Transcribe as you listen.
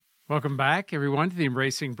Welcome back, everyone, to the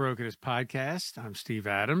Embracing Brokenness podcast. I'm Steve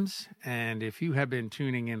Adams, and if you have been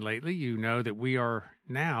tuning in lately, you know that we are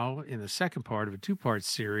now in the second part of a two-part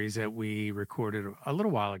series that we recorded a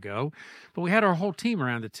little while ago. But we had our whole team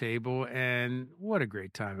around the table, and what a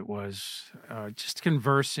great time it was, just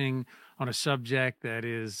conversing on a subject that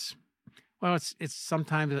is, well, it's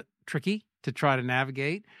sometimes tricky to try to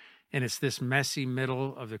navigate, and it's this messy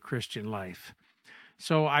middle of the Christian life.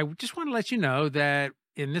 So I just want to let you know that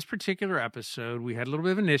in this particular episode, we had a little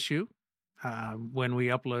bit of an issue when we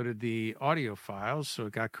uploaded the audio files, so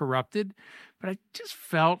it got corrupted. But I just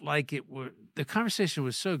felt like the conversation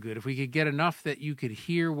was so good. If we could get enough that you could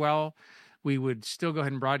hear well, we would still go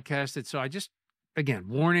ahead and broadcast it. So I just, again,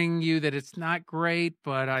 warning you that it's not great,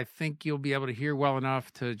 but I think you'll be able to hear well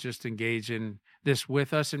enough to just engage in this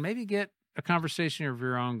with us and maybe get a conversation of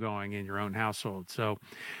your own going in your own household. So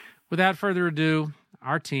without further ado,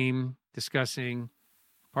 our team discussing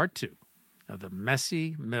Part 2 of the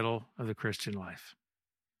messy middle of the Christian life.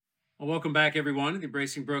 Well, welcome back, everyone, to the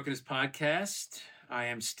Embracing Brokenness podcast. I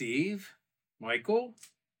am Steve, Michael,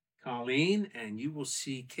 Colleen, and you will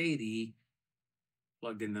see Katie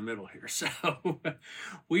plugged in the middle here. So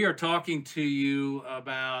we are talking to you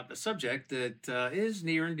about a subject that is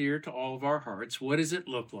near and dear to all of our hearts. What does it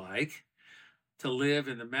look like to live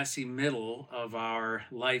in the messy middle of our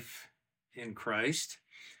life in Christ?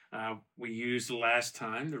 We used the last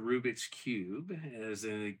time the Rubik's Cube as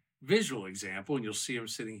a visual example, and you'll see them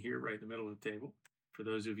sitting here right in the middle of the table. For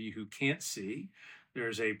those of you who can't see,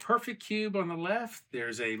 there's a perfect cube on the left,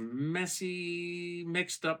 there's a messy,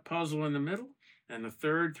 mixed up puzzle in the middle, and the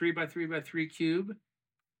third 3x3x3 cube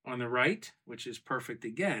on the right, which is perfect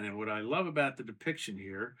again. And what I love about the depiction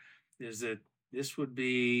here is that this would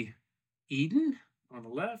be Eden on the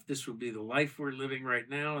left, this would be the life we're living right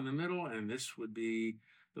now in the middle, and this would be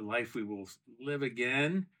the life we will live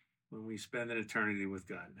again when we spend an eternity with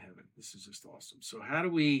God in heaven. This is just awesome. So how do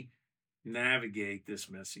we navigate this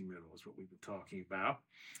messy middle is what we've been talking about.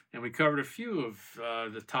 And we covered a few of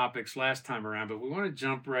the topics last time around, but we want to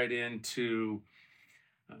jump right into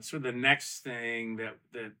sort of the next thing that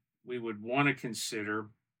we would want to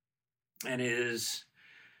consider, and is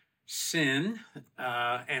sin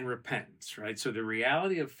and repentance, right? So the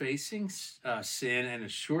reality of facing sin and the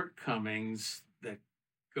shortcomings that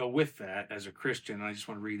go with that as a Christian. I just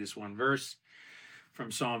want to read this one verse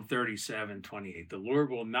from Psalm 37:28. The Lord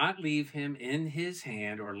will not leave him in his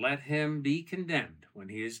hand or let him be condemned when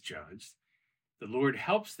he is judged. The Lord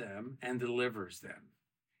helps them and delivers them.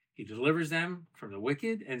 He delivers them from the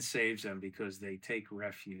wicked and saves them because they take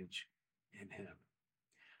refuge in him.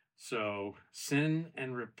 So sin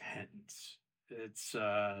and repentance, it's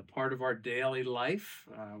part of our daily life.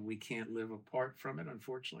 We can't live apart from it,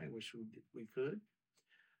 unfortunately. I wish we could.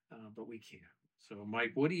 But we can't. So,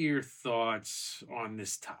 Mike, what are your thoughts on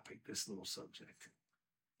this topic, this little subject?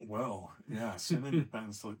 Well, yeah, sin and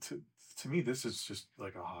repentance. To me, this is just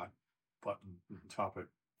like a hot button topic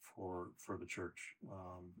for the church.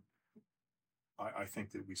 I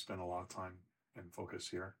think that we spend a lot of time and focus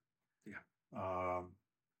here. Yeah.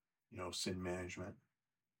 Sin management,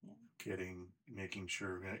 making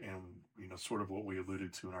sure, and sort of what we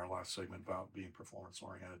alluded to in our last segment about being performance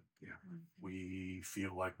oriented. Yeah. We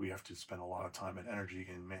feel like we have to spend a lot of time and energy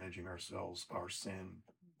in managing ourselves, our sin.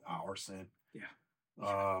 Yeah.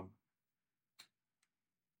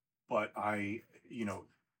 But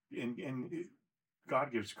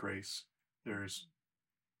God gives grace. But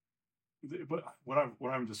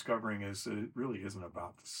what I'm discovering is that it really isn't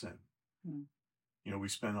about the sin. Mm. We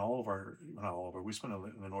spend we spend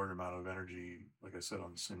an inordinate amount of energy, like I said,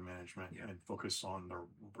 on sin management and focus on the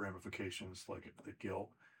ramifications, like the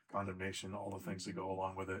guilt, condemnation, all the things that go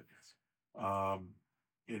along with it.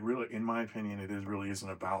 It really, in my opinion, really isn't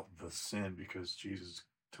about the sin because Jesus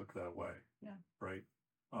took that away. Yeah. Right.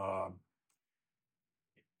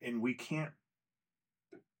 And we can't.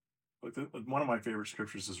 One of my favorite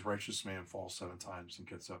scriptures is "Righteous man falls 7 times and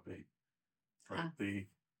gets up 8." Right.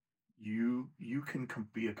 You can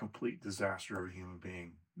be a complete disaster of a human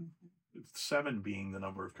being. Mm-hmm. 7 being the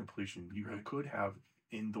number of completion. You could have,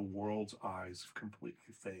 in the world's eyes,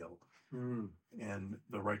 completely failed. Mm. And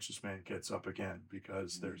the righteous man gets up again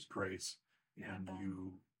because there's grace, and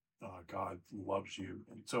God loves you.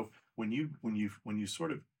 And so when you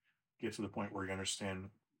sort of get to the point where you understand,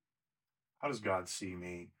 how does God see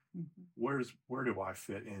me? Mm-hmm. Where do I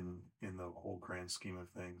fit in the whole grand scheme of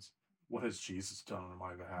things? What has Jesus done on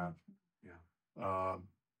my behalf? Yeah.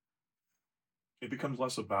 It becomes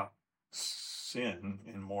less about sin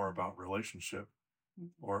and more about relationship,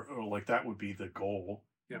 or like that would be the goal.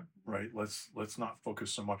 Yeah. Right. Let's not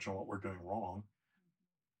focus so much on what we're doing wrong,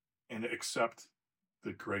 and accept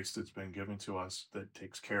the grace that's been given to us that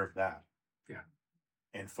takes care of that. Yeah.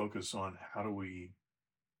 And focus on how do we,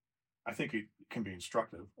 I think it can be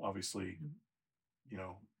instructive, obviously, you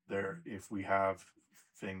know, if we have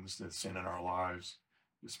things that sin in our lives,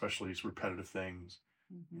 especially these repetitive things,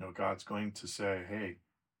 you know, God's going to say, hey,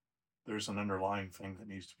 there's an underlying thing that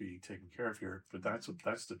needs to be taken care of here, but that's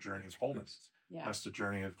the journey of wholeness. Yeah. That's the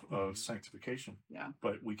journey of sanctification. Yeah.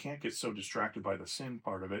 But we can't get so distracted by the sin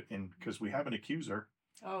part of it, and because we have an accuser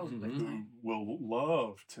Oh, who will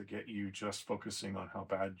love to get you just focusing on how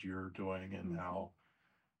bad you're doing and how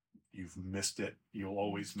you've missed it. You'll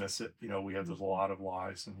always miss it. You know, we have a lot of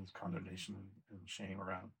lies and condemnation and shame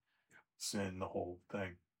around sin, the whole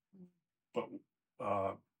thing. But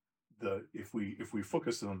if we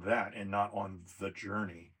focus on that and not on the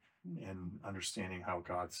journey and understanding how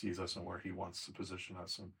God sees us and where He wants to position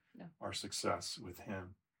us and our success with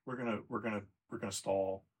Him, we're gonna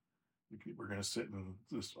stall. We're gonna sit in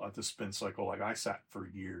this spin cycle. Like I sat for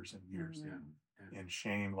years and years in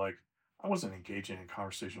shame. Like I wasn't engaging in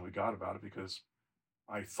conversation with God about it because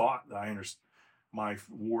I thought that I understood my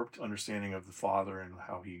warped understanding of the Father and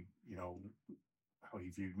how He, you know, how He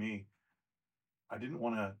viewed me. I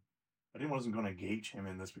wasn't going to engage Him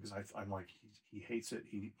in this because I'm like, he hates it.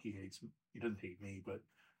 He hates, he doesn't hate me, but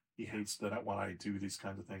he hates that when I do these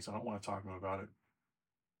kinds of things. I don't want to talk to him about it.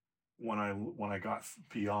 When I got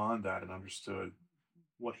beyond that and understood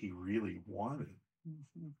what He really wanted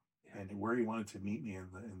and where He wanted to meet me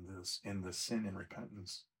in the sin and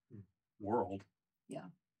repentance world,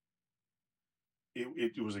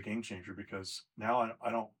 it was a game changer, because now I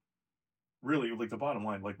don't really, like, the bottom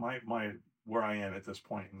line, like my where I am at this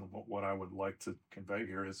point and what I would like to convey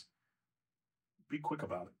here is be quick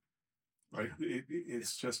about it, right?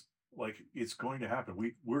 It's just like, it's going to happen.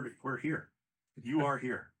 We're here. You are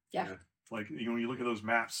here. Yeah. Like, you know, when you look at those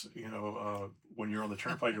maps, you know, when you're on the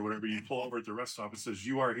turnpike or whatever, you pull over at the rest stop, it says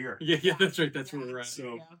you are here. Yeah, that's right. That's where we're at.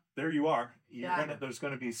 So there you are. There's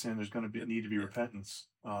going to be sin. There's going to need to be repentance.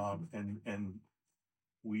 And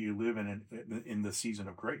we live in the season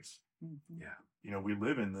of grace. Yeah. You know, we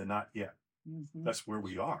live in the not yet. That's where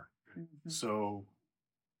we are. So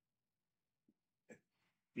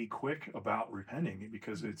be quick about repenting,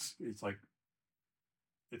 because it's like,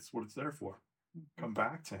 it's what it's there for. Come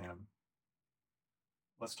back to Him.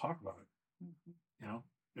 Let's talk about it. You know,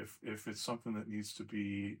 if it's something that needs to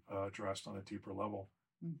be addressed on a deeper level,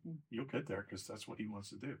 you'll get there, because that's what He wants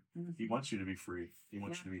to do. He wants you to be free. He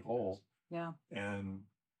wants you to be whole. Yeah. And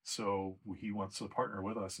so He wants to partner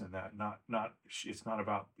with us in that. It's not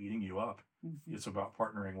about beating you up. It's about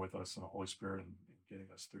partnering with us in the Holy Spirit and getting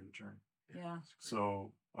us through the journey. Yeah.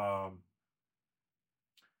 So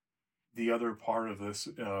the other part of this,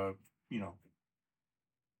 you know,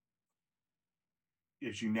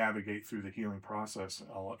 as you navigate through the healing process,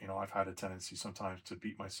 you know, I've had a tendency sometimes to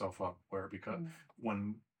beat myself up, because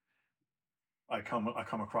when I come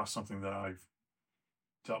across something that I've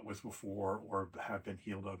dealt with before or have been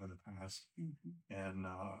healed of in the past, and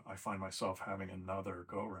I find myself having another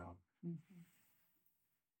go around.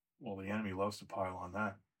 Well, the enemy loves to pile on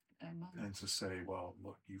that and to say, "Well,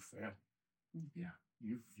 look, you failed. Yeah,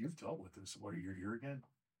 you've dealt with this. What, you're here again?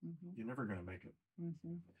 You're never going to make it."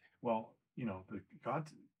 Well, you know, the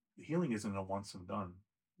healing isn't a once and done.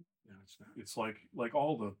 No, it's not. It's like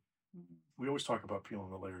all the, we always talk about peeling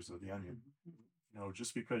the layers of the onion. You know,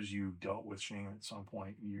 just because you dealt with shame at some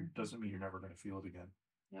point, doesn't mean you're never going to feel it again.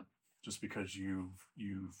 Yep. Just because you've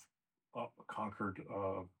conquered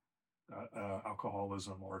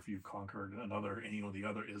alcoholism, or if you've conquered any of the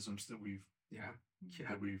other isms that we've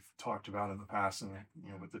talked about in the past, and you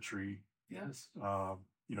know, with the tree. Yes.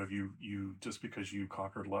 You know, you just because you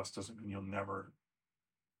conquered lust doesn't mean you'll never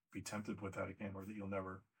be tempted with that again, or that you'll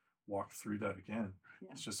never walk through that again.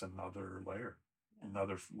 It's just another layer.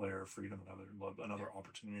 Another layer of freedom, another love, another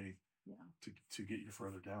opportunity to get you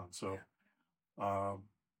further down. So,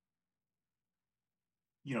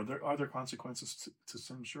 you know, there are other consequences to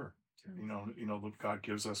sin, sure. You know, look, God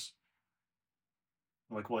gives us,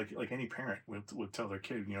 like any parent would tell their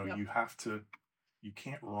kid, you know, you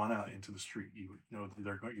can't run out into the street. You know,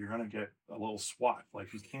 you're going to get a little swat.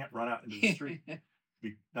 Like, you can't run out into the street.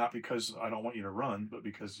 Not because I don't want you to run, but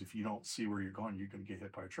because if you don't see where you're going, you're going to get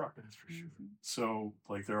hit by a truck. That's for sure. So,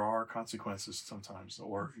 like, there are consequences sometimes,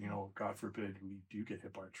 or, you know, God forbid, we do get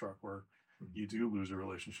hit by a truck, or you do lose a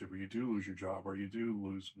relationship, or you do lose your job, or you do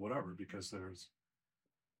lose whatever, because there's,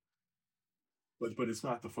 but it's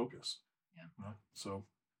not the focus. Yeah. You know? So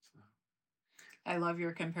I love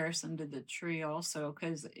your comparison to the tree also,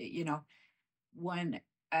 because, you know,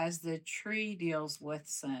 as the tree deals with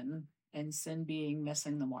sin, and sin being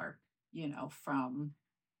missing the mark, from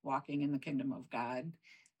walking in the kingdom of God,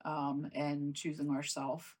 and choosing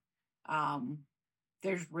ourself. Um,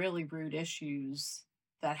 there's really root issues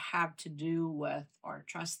that have to do with our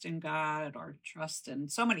trust in God, our trust in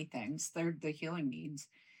so many things. They're the healing needs.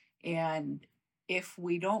 And if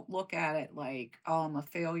we don't look at it like, oh, I'm a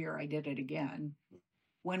failure, I did it again,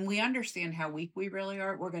 when we understand how weak we really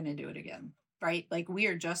are, we're going to do it again, right? Like we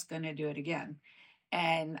are just going to do it again.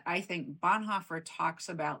 And I think Bonhoeffer talks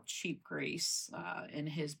about cheap grace in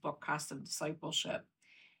his book, Cost of Discipleship.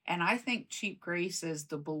 And I think cheap grace is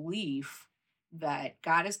the belief that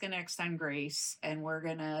God is going to extend grace and we're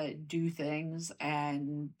going to do things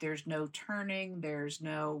and there's no turning, there's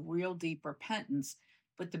no real deep repentance.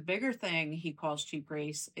 But the bigger thing he calls cheap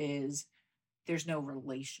grace is there's no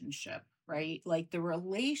relationship, right? Like the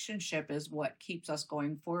relationship is what keeps us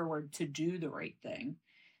going forward to do the right thing.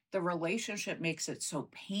 The relationship makes it so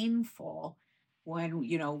painful when,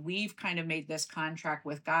 we've kind of made this contract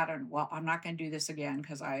with God and, well, I'm not going to do this again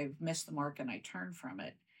because I've missed the mark and I turn from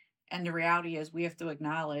it. And the reality is we have to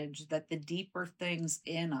acknowledge that the deeper things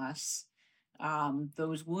in us,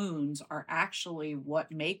 those wounds are actually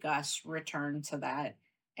what make us return to that.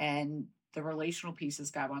 And the relational pieces,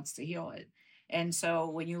 God wants to heal it. And so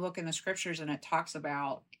when you look in the scriptures and it talks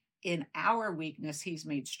about in our weakness, he's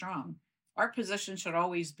made strong. Our position should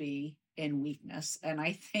always be in weakness. And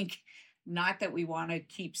I think not that we want to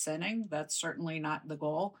keep sinning. That's certainly not the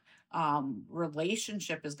goal.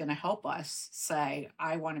 Relationship is going to help us say,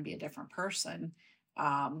 I want to be a different person.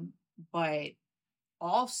 But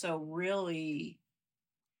also really,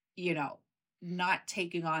 not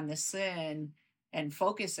taking on the sin and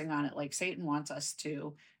focusing on it like Satan wants us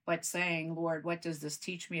to, but saying, Lord, what does this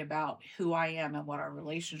teach me about who I am and what our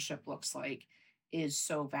relationship looks like is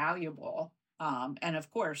so valuable. And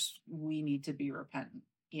of course, we need to be repentant.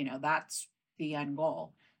 That's the end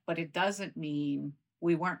goal. But it doesn't mean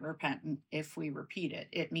we weren't repentant if we repeat it.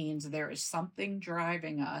 It means there is something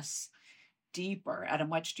driving us deeper at a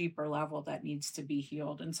much deeper level that needs to be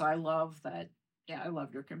healed. And so I love that. Yeah, I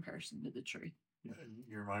love your comparison to the tree. Yeah,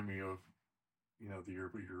 you remind me of,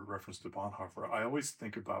 your reference to Bonhoeffer. I always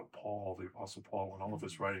think about Paul, the Apostle Paul, and all of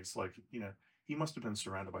his writings. Like, he must have been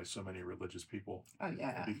surrounded by so many religious people. Oh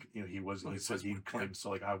yeah. He said he claimed, so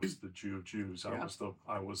like, I was the Jew of Jews. Yeah.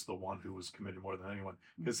 I was the one who was committed more than anyone.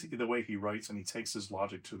 Because the way he writes, and he takes his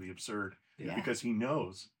logic to the absurd, because he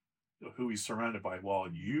knows who he's surrounded by. Well,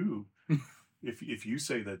 if you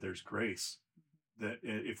say that there's grace, that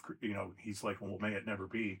if he's like, well, may it never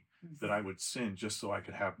be that I would sin just so I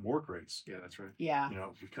could have more grace. Yeah, that's right. Yeah.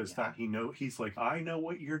 Because that he's like, I know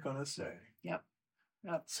what you're gonna say. Yep.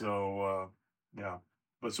 So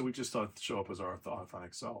but so we just thought to show up as our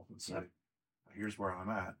authentic self and say, here's where I'm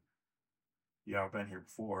at. Yeah, I've been here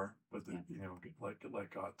before, but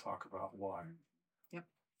let God talk about why. Yep.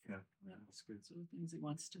 Yeah. That's good. So the things he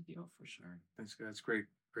wants to heal for sure. That's good. That's great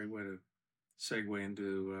way to segue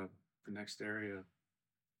into the next area.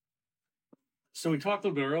 So we talked a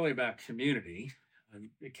little bit earlier about community.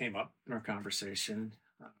 It came up in our conversation,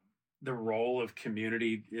 the role of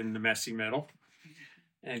community in the messy middle.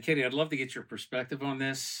 And Katie, I'd love to get your perspective on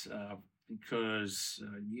this because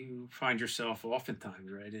you find yourself oftentimes,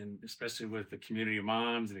 right, and especially with the community of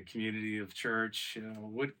moms and the community of church.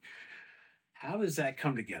 How does that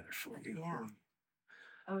come together for you? Yeah.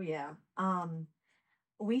 Oh yeah.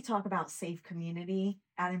 We talk about safe community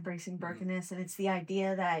at Embracing Brokenness, and it's the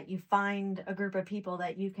idea that you find a group of people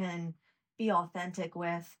that you can be authentic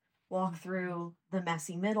with, walk through the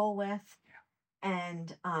messy middle with,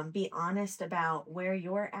 and be honest about where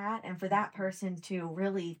you're at, and for that person to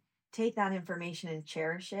really take that information and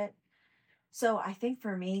cherish it. So I think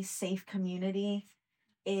for me, safe community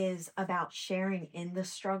is about sharing in the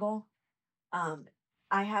struggle.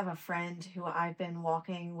 I have a friend who I've been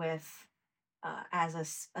walking with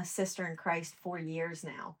as a sister in Christ for years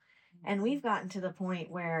now. And we've gotten to the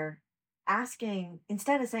point where asking,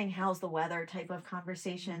 instead of saying, how's the weather type of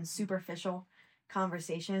conversations, superficial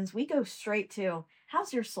conversations, we go straight to,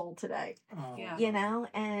 how's your soul today?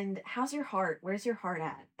 And how's your heart? Where's your heart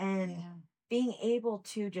at? And being able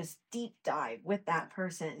to just deep dive with that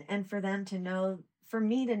person, and for them to know, for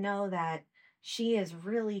me to know that she is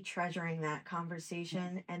really treasuring that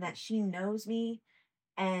conversation and that she knows me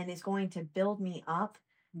and is going to build me up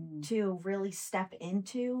to really step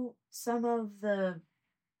into some of the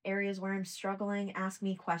areas where I'm struggling, ask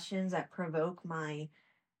me questions that provoke my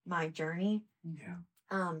journey.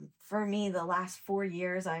 Yeah. For me, the last 4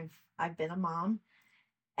 years I've been a mom,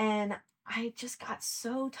 and I just got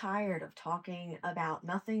so tired of talking about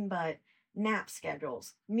nothing but nap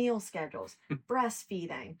schedules, meal schedules,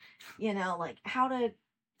 breastfeeding, like how to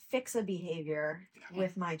fix a behavior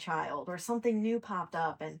with my child, or something new popped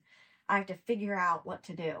up and I have to figure out what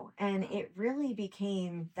to do. And it really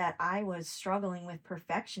became that I was struggling with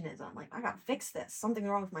perfectionism. Like, I got to fix this. Something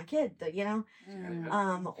wrong with my kid,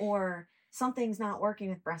 or something's not working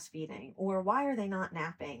with breastfeeding, or why are they not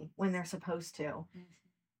napping when they're supposed to?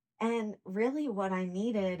 And really what I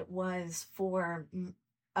needed was for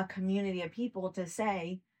a community of people to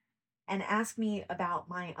say and ask me about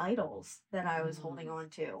my idols that I was holding on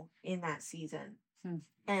to in that season,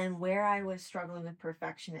 and where I was struggling with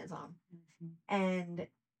perfectionism, and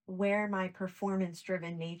where my performance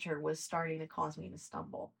driven nature was starting to cause me to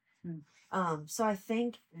stumble. So I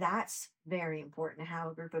think that's very important, to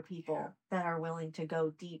have a group of people that are willing to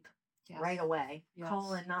go deep right away,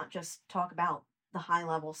 call and not just talk about the high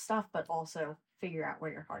level stuff, but also figure out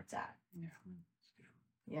where your heart's at.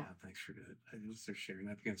 Yeah, thanks for that. Thanks for sharing.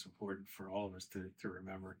 I think it's important for all of us to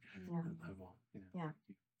remember.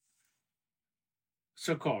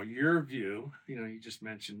 So, Carl, your view, you just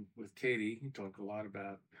mentioned with Katie, you talk a lot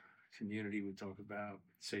about community. We talk about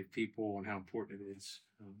safe people and how important it is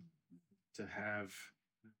to have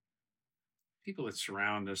people that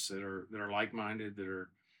surround us that are like-minded, that are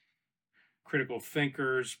critical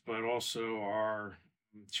thinkers, but also are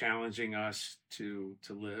challenging us to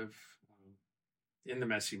live in the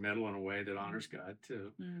messy middle in a way that honors God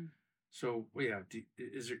too. So, do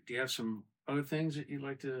you have some other things that you'd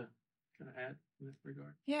like to kind of add in that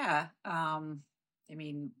regard? Yeah. I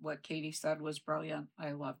mean, what Katie said was brilliant.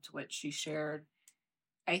 I loved what she shared.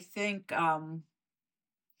 I think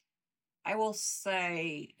I will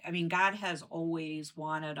say, I mean, God has always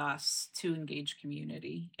wanted us to engage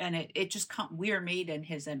community, and it just we are made in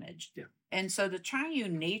his image. Yeah. And so the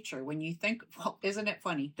triune nature, when you think, well, isn't it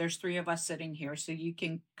funny? There's three of us sitting here, so you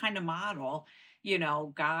can kind of model,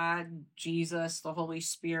 God, Jesus, the Holy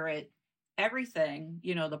Spirit, everything,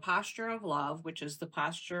 the posture of love, which is the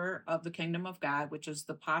posture of the kingdom of God, which is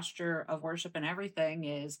the posture of worship, and everything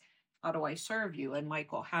is, how do I serve you? And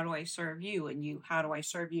Michael, how do I serve you? And you, how do I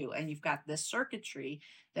serve you? And you've got this circuitry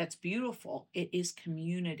that's beautiful. It is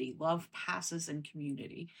community. Love passes in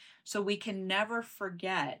community. So we can never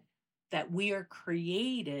forget that we are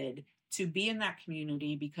created to be in that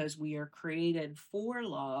community, because we are created for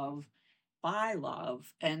love, by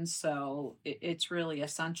love. And so it's really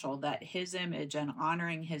essential that his image and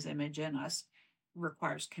honoring his image in us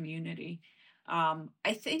requires community.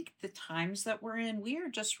 I think the times that we're in, we are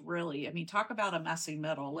just really, talk about a messy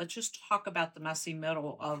middle. Let's just talk about the messy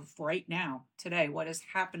middle of right now, today, what is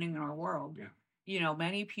happening in our world. Yeah.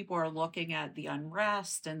 Many people are looking at the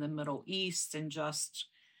unrest in the Middle East, and just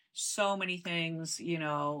so many things,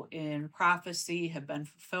 in prophecy have been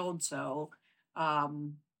fulfilled. So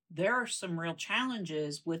there are some real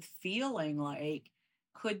challenges with feeling like,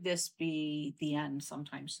 could this be the end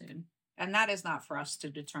sometime soon? And that is not for us to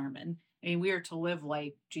determine. We are to live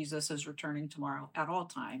like Jesus is returning tomorrow at all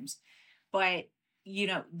times. But,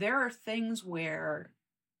 there are things where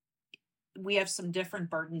we have some different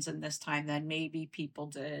burdens in this time than maybe people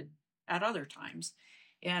did at other times.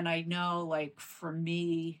 And I know, like, for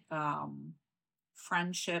me,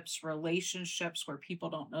 friendships, relationships where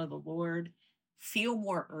people don't know the Lord feel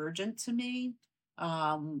more urgent to me.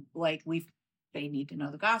 They need to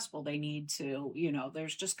know the gospel. They need to,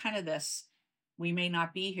 there's just kind of this, we may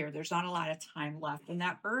not be here. There's not a lot of time left. And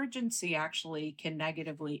that urgency actually can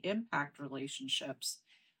negatively impact relationships.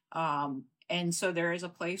 And so there is a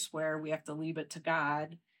place where we have to leave it to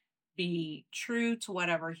God, be true to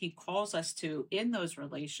whatever he calls us to in those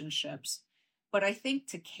relationships. But I think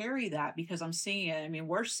to carry that, because I'm seeing it,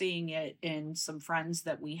 we're seeing it in some friends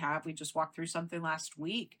that we have. We just walked through something last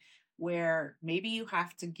week where maybe you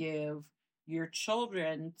have to give your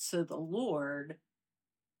children to the Lord,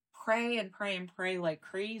 pray and pray and pray like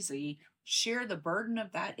crazy, share the burden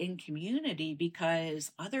of that in community,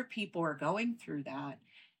 because other people are going through that.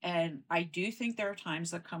 And I do think there are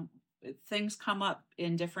times that things come up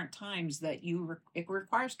in different times that it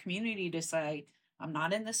requires community to say, I'm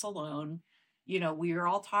not in this alone. We are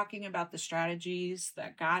all talking about the strategies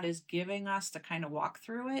that God is giving us to kind of walk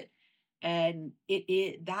through it. And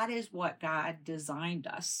that is what God designed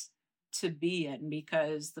us to be in,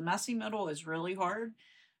 because the messy middle is really hard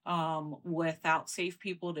without safe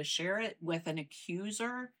people to share it with, an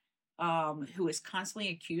accuser who is constantly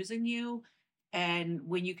accusing you. And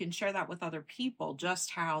when you can share that with other people,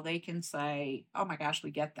 just how they can say, oh my gosh, we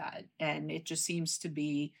get that. And it just seems to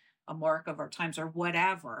be a mark of our times or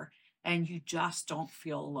whatever. And you just don't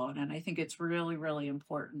feel alone. And I think it's really, really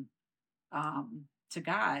important to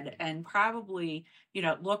God. And probably,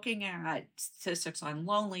 looking at statistics on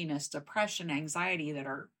loneliness, depression, anxiety that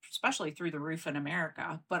are especially through the roof in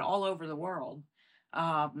America, but all over the world.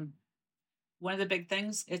 One of the big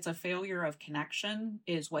things, it's a failure of connection,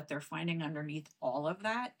 is what they're finding underneath all of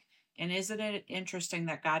that. And isn't it interesting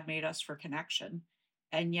that God made us for connection?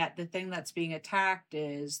 And yet the thing that's being attacked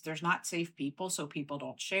is there's not safe people, so people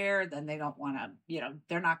don't share. Then they don't want to,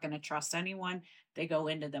 they're not going to trust anyone. They go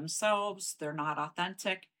into themselves. They're not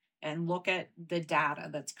authentic. And look at the data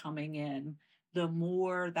that's coming in. The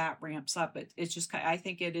more that ramps up, it's just, I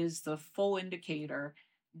think it is the full indicator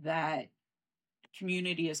that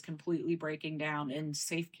community is completely breaking down, and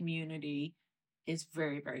safe community is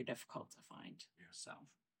very, very difficult to find. Yeah. So,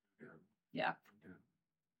 yeah.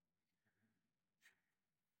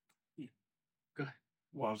 Go ahead.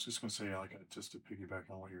 Well, I was just going to say, like, just to piggyback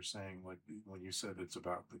on what you're saying, like when you said it's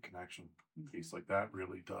about the connection piece, like that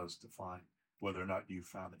really does define whether or not you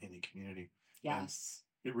found any community. Yes.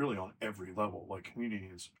 And it really on every level, like community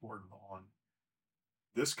is important on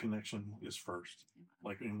this connection is first.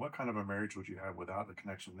 Like, in what kind of a marriage would you have without the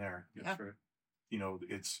connection there? Yeah. Right.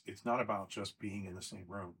 It's not about just being in the same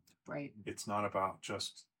room. Right. It's not about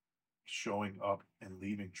just showing up and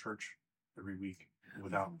leaving church every week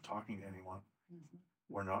without talking to anyone. Mm-hmm.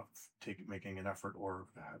 We're not making an effort or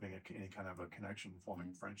having any kind of a connection,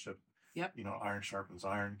 forming friendship. Yep. Iron sharpens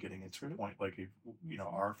iron, getting it to a point. Like,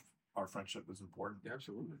 our friendship is important. Yeah,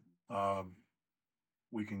 absolutely.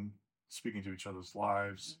 We can speak into each other's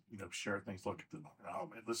lives, share things. Look, oh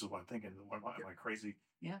man, this is what I'm thinking. Am I crazy?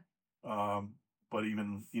 Yeah. But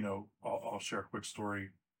even, I'll share a quick story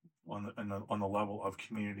on the level of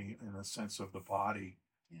community in the sense of the body.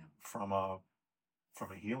 Yeah. From a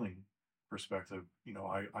healing perspective.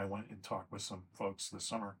 I went and talked with some folks this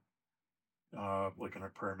summer, like in a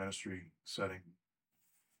prayer ministry setting.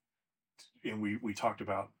 And we talked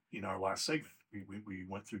about, our last segment, we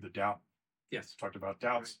went through the doubt. Yes. Talked about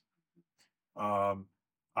doubts. Right.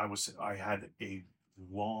 I had a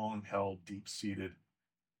long held, deep seated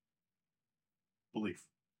belief,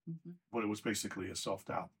 but it was basically a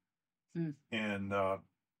self-doubt. And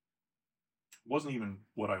wasn't even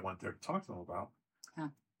what I went there to talk to them about.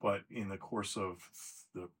 But in the course of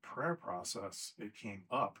the prayer process, it came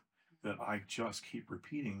up that I just keep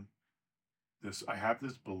repeating this. I have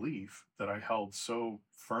this belief that I held so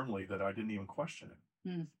firmly that I didn't even question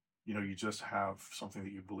it. You just have something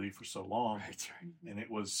that you believe for so long. Right. And it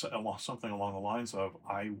was something along the lines of,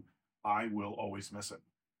 I will always miss it.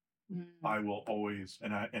 I will always,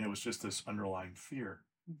 and it was just this underlying fear.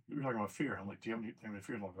 We were talking about fear. I'm like, do you have any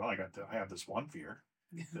fear? I'm like, well, I have this one fear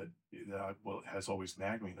that has always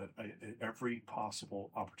nagged me, that every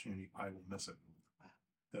possible opportunity I will miss it.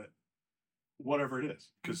 That whatever it is,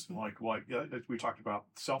 because as we talked about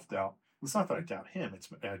self-doubt, it's not that I doubt him; it's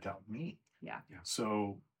I doubt me. Yeah.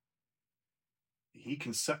 So he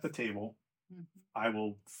can set the table. I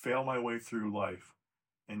will fail my way through life,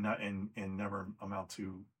 and never amount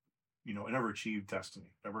to, never achieve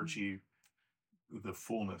destiny, never achieve the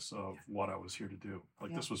fullness of what I was here to do.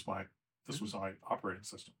 Like, this was my operating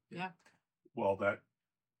system. Yeah. Well,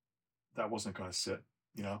 that wasn't going to sit.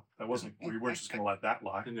 That wasn't. We weren't just going to let that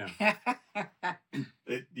lie.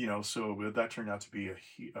 No. So that turned out to be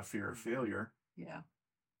a fear of failure. Yeah.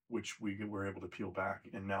 Which we were able to peel back,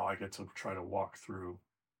 and now I get to try to walk through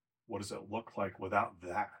what does it look like without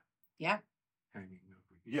that. Yeah.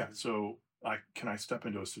 Yeah. So can I step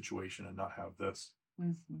into a situation and not have this?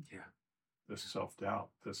 Yeah. This self-doubt,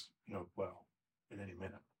 this, at any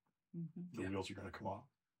minute, the wheels are going to come off.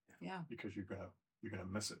 Yeah. Because you're going to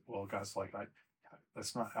miss it. Well, God's like,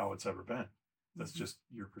 that's not how it's ever been. That's just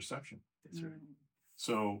your perception. That's right.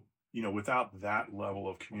 So, without that level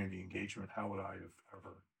of community engagement, how would I have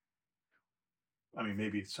ever,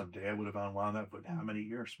 maybe someday I would have unwound that, but how many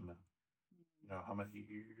years from now? How many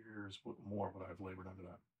years more would I have labored under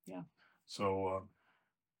that? Yeah. So,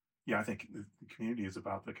 I think the community is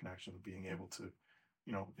about the connection, being able to,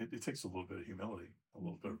 it takes a little bit of humility, a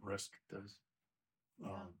little bit of risk. It does.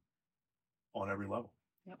 On every level.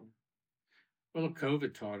 Yep. Well,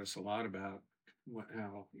 COVID taught us a lot about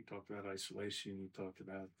how you talked about isolation. You talked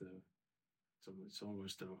about it's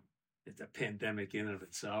almost a pandemic in and of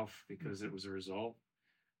itself, because it was a result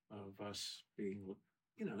of us being,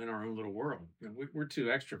 in our own little world. We're two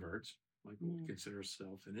extroverts, like we would consider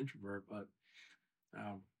ourselves an introvert, but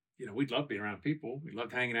we'd love being around people. We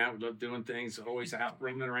loved hanging out. We loved doing things. Always out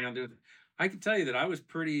running around doing. I can tell you that I was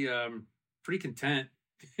pretty content.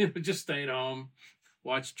 Just stay at home,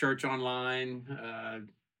 watch church online.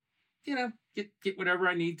 Get whatever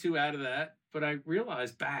I need to out of that. But I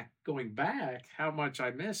realized going back, how much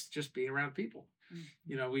I missed just being around people.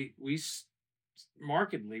 You know,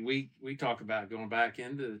 markedly, we talk about going back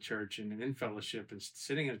into the church and in fellowship and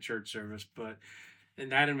sitting in a church service,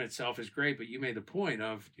 and that in itself is great. But you made the point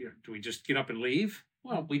of, do we just get up and leave?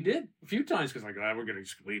 Well, we did a few times because we're going to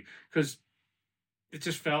just leave because it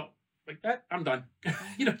just felt like that. I'm done.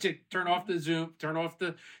 Turn off the Zoom, turn off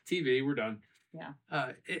the TV. We're done. Yeah.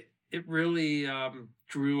 It really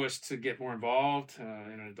drew us to get more involved in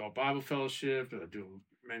an adult Bible fellowship, doing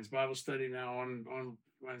men's Bible study now on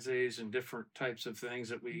Wednesdays, and different types of things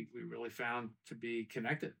that we really found to be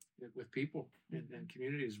connected with people and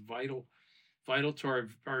community is vital to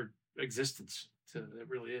our existence. So it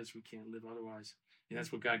really is. We can't live otherwise. And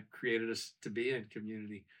that's what God created us to be in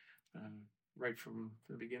community. Right from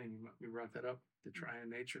the beginning, we brought that up, the triune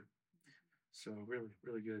nature. So really,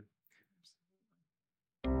 really good.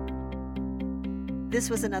 This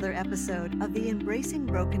was another episode of the Embracing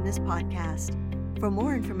Brokenness podcast. For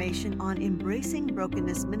more information on Embracing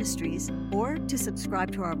Brokenness Ministries, or to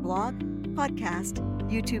subscribe to our blog, podcast,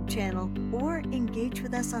 YouTube channel, or engage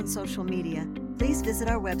with us on social media, please visit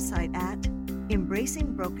our website at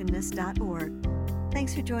embracingbrokenness.org.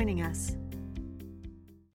 Thanks for joining us.